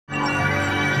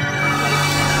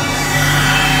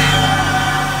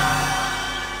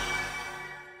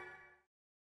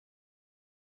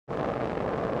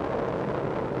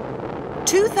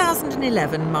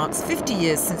2011 marks 50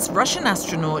 years since Russian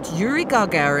astronaut Yuri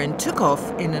Gagarin took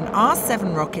off in an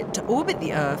R-7 rocket to orbit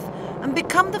the Earth and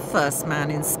become the first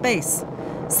man in space.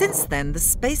 Since then, the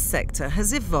space sector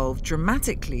has evolved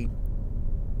dramatically.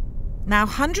 Now,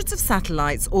 hundreds of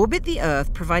satellites orbit the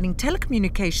Earth, providing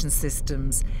telecommunication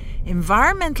systems,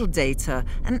 environmental data,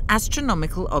 and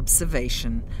astronomical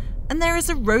observation. And there is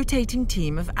a rotating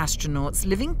team of astronauts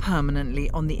living permanently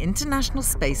on the International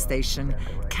Space Station,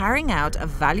 carrying out a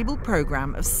valuable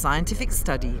program of scientific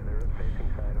study.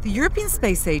 The European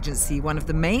Space Agency, one of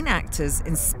the main actors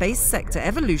in space sector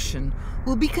evolution,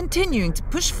 will be continuing to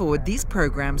push forward these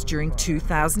programs during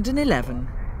 2011.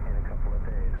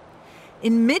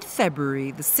 In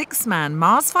mid-February, the 6-man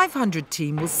Mars 500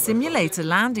 team will simulate a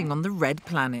landing on the Red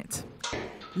Planet.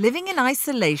 Living in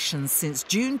isolation since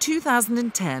June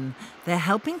 2010, they're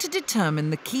helping to determine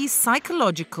the key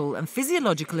psychological and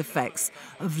physiological effects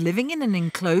of living in an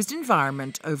enclosed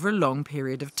environment over a long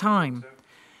period of time.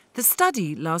 The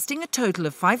study, lasting a total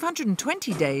of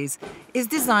 520 days, is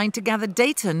designed to gather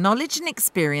data, knowledge and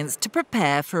experience to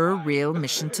prepare for a real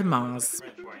mission to Mars.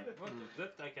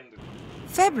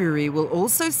 February will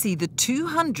also see the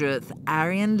 200th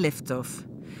Ariane liftoff.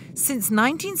 Since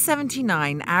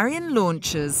 1979, Ariane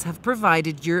launchers have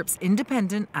provided Europe's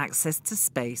independent access to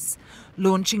space,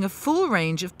 launching a full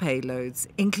range of payloads,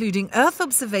 including Earth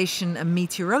observation and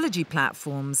meteorology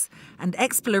platforms and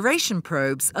exploration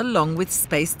probes along with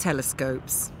space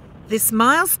telescopes. This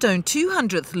milestone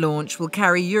 200th launch will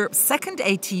carry Europe's second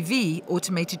ATV,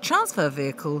 automated transfer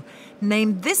vehicle,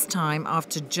 named this time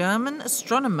after German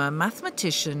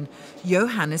astronomer-mathematician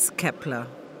Johannes Kepler.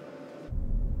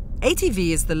 ATV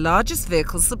is the largest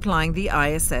vehicle supplying the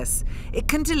ISS. It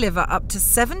can deliver up to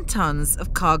 7 tons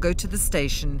of cargo to the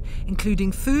station,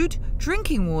 including food,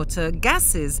 drinking water,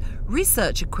 gases,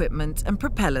 research equipment and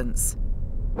propellants.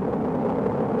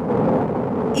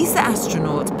 ESA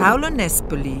astronaut Paolo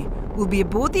Nespoli will be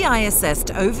aboard the ISS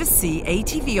to oversee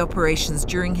ATV operations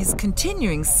during his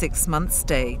continuing 6-month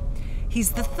stay.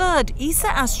 He's the third ESA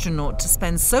astronaut to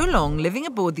spend so long living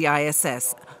aboard the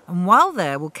ISS, and while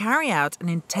there will carry out an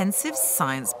intensive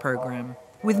science program.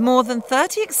 With more than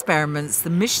 30 experiments, the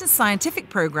mission's scientific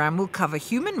program will cover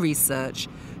human research,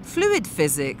 fluid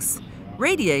physics,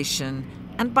 radiation,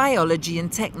 and biology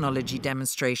and technology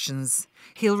demonstrations.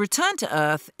 He'll return to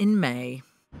Earth in May.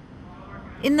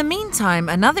 In the meantime,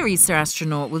 another ESA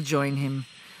astronaut will join him.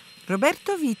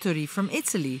 Roberto Vittori from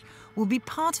Italy will be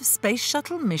part of Space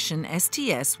Shuttle mission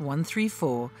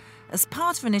STS-134 as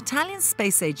part of an Italian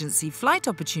space agency flight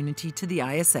opportunity to the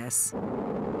ISS.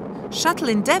 Shuttle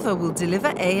Endeavour will deliver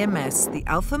AMS, the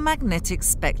Alpha Magnetic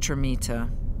Spectrometer.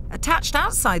 Attached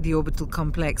outside the orbital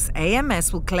complex,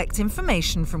 AMS will collect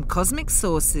information from cosmic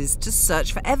sources to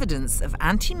search for evidence of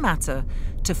antimatter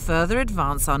to further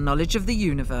advance our knowledge of the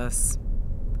universe.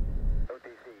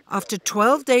 After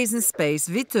 12 days in space,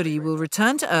 Vittori will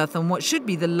return to Earth on what should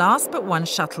be the last but one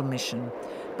shuttle mission.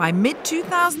 By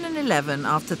mid-2011,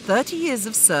 after 30 years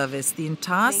of service, the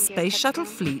entire Space Shuttle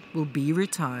fleet will be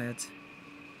retired.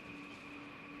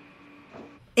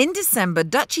 In December,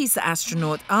 Dutch ESA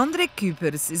astronaut André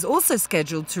Kuipers is also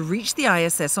scheduled to reach the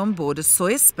ISS on board a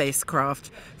Soyuz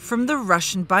spacecraft from the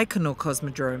Russian Baikonur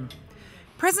Cosmodrome.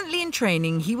 Presently in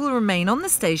training, he will remain on the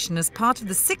station as part of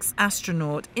the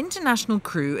 6-astronaut international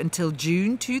crew until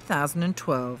June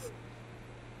 2012.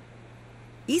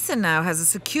 ESA now has a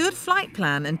secured flight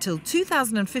plan until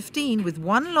 2015 with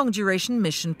 1 long-duration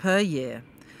mission per year.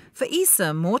 For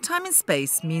ESA, more time in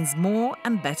space means more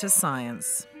and better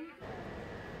science.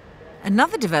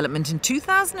 Another development in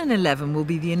 2011 will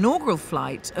be the inaugural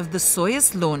flight of the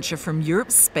Soyuz launcher from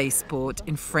Europe's spaceport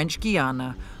in French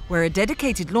Guiana, where a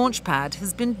dedicated launch pad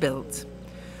has been built.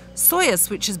 Soyuz,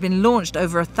 which has been launched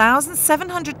over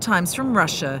 1,700 times from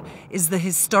Russia, is the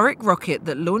historic rocket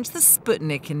that launched the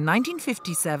Sputnik in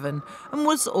 1957 and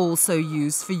was also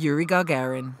used for Yuri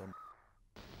Gagarin.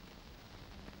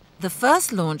 The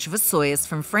first launch of a Soyuz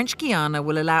from French Guiana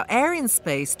will allow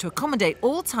Arianespace to accommodate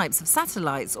all types of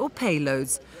satellites or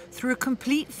payloads through a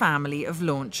complete family of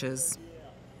launchers.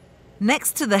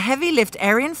 Next to the heavy-lift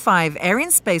Ariane 5,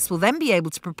 Arianespace will then be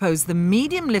able to propose the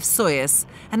medium-lift Soyuz,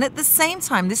 and at the same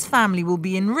time this family will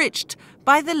be enriched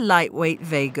by the lightweight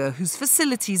Vega, whose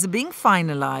facilities are being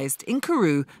finalized in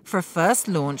Kourou for a first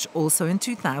launch also in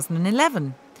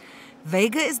 2011.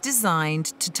 Vega is designed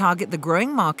to target the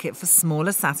growing market for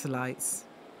smaller satellites.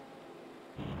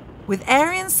 With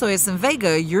Ariane, Soyuz and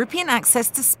Vega, European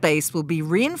access to space will be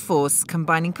reinforced,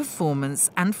 combining performance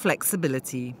and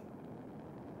flexibility.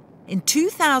 In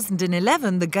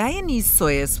 2011, the Guyanese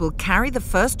Soyuz will carry the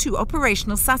first 2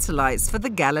 operational satellites for the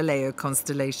Galileo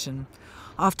constellation.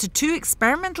 After 2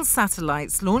 experimental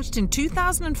satellites launched in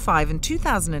 2005 and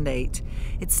 2008,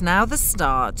 it's now the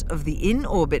start of the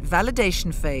in-orbit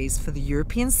validation phase for the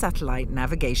European Satellite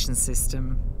Navigation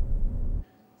System.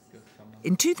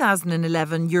 In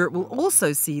 2011, Europe will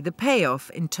also see the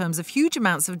payoff in terms of huge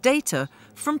amounts of data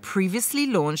from previously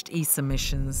launched ESA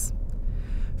missions.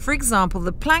 For example,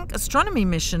 the Planck astronomy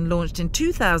mission launched in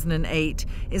 2008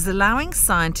 is allowing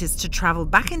scientists to travel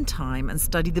back in time and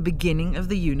study the beginning of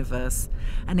the universe.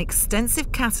 An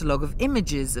extensive catalogue of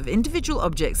images of individual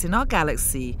objects in our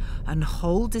galaxy and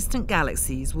whole distant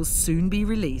galaxies will soon be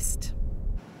released.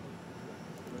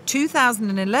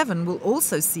 2011 will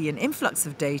also see an influx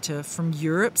of data from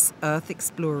Europe's Earth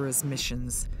Explorers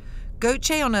missions.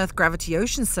 GOCE on Earth gravity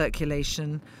ocean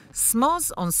circulation,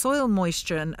 SMOS on soil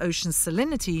moisture and ocean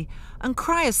salinity, and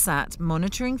Cryosat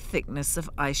monitoring thickness of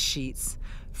ice sheets.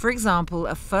 For example,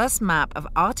 a first map of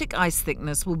Arctic ice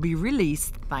thickness will be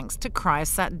released thanks to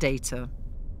Cryosat data.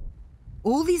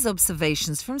 All these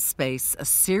observations from space are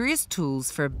serious tools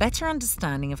for a better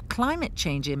understanding of climate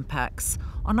change impacts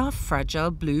on our fragile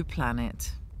blue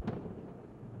planet.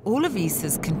 All of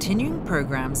ESA's continuing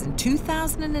programs in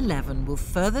 2011 will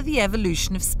further the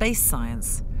evolution of space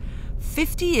science.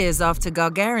 50 years after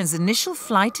Gagarin's initial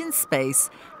flight in space,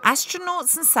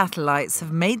 astronauts and satellites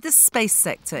have made the space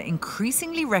sector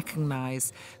increasingly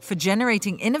recognized for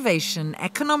generating innovation,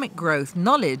 economic growth,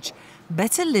 knowledge,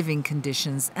 better living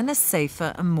conditions, and a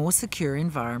safer and more secure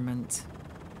environment.